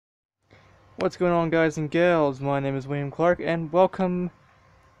What's going on, guys and gals? My name is William Clark and welcome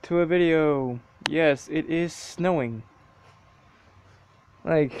to a video. Yes, it is snowing.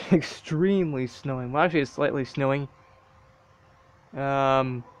 Like, extremely snowing. Well, actually it's slightly snowing.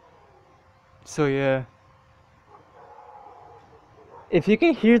 So yeah. If you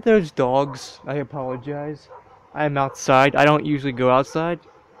can hear those dogs, I apologize. I am outside. I don't usually go outside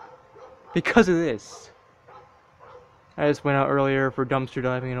because of this. I just went out earlier for dumpster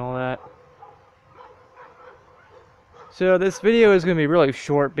diving and all that. So this video is going to be really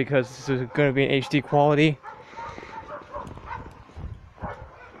short because this is going to be in HD quality.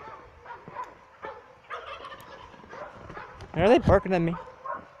 Are they barking at me?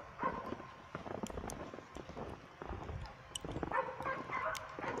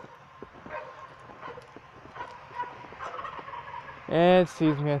 And it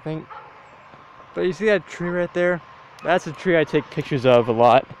sees me, I think. But you see that tree right there? That's a tree I take pictures of a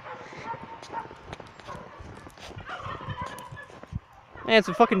lot. And it's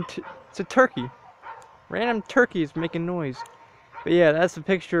a fucking it's a turkey. Random turkeys making noise. But yeah, that's a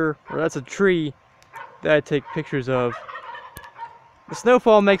picture, or that's a tree that I take pictures of. The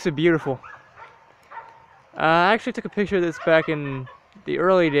snowfall makes it beautiful. I actually took a picture of this back in the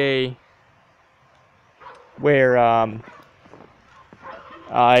early day where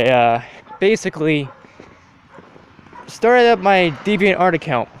I basically started up my DeviantArt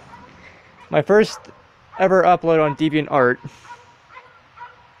account. My first ever upload on DeviantArt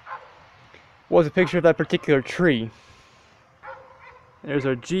was a picture of that particular tree. There's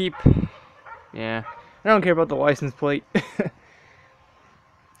our Jeep. Yeah, I don't care about the license plate.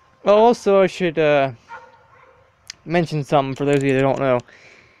 Well, also I should mention something for those of you that don't know.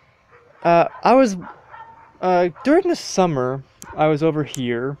 I was during the summer, I was over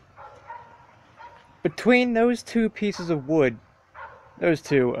here. Between those two pieces of wood, those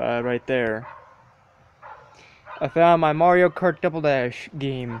two right there, I found my Mario Kart Double Dash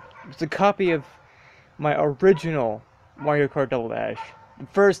game. It's a copy of my original Mario Kart Double Dash, the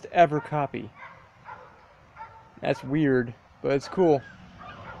first ever copy. That's weird, but it's cool.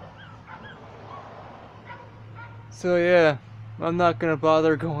 So yeah, I'm not gonna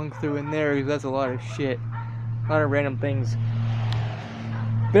bother going through in there because that's a lot of shit, a lot of random things.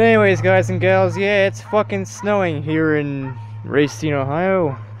 But anyways, guys and gals, yeah, it's fucking snowing here in Racine,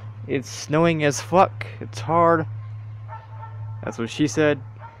 Ohio. It's snowing as fuck. It's hard. That's what she said.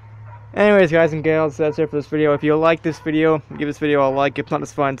 Anyways, guys and gals, that's it for this video. If you like this video, give this video a like. If not,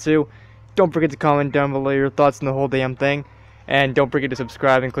 it's fine too. Don't forget to comment down below your thoughts on the whole damn thing. And don't forget to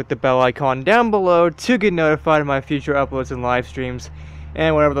subscribe and click the bell icon down below to get notified of my future uploads and live streams.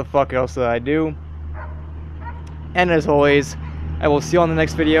 And whatever the fuck else that I do. And as always, I will see you on the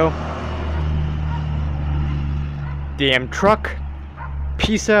next video. Damn truck.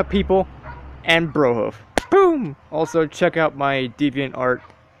 Peace out, people. And brohoof. Boom! Also, check out my DeviantArt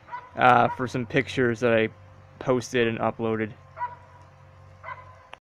for some pictures that I posted and uploaded.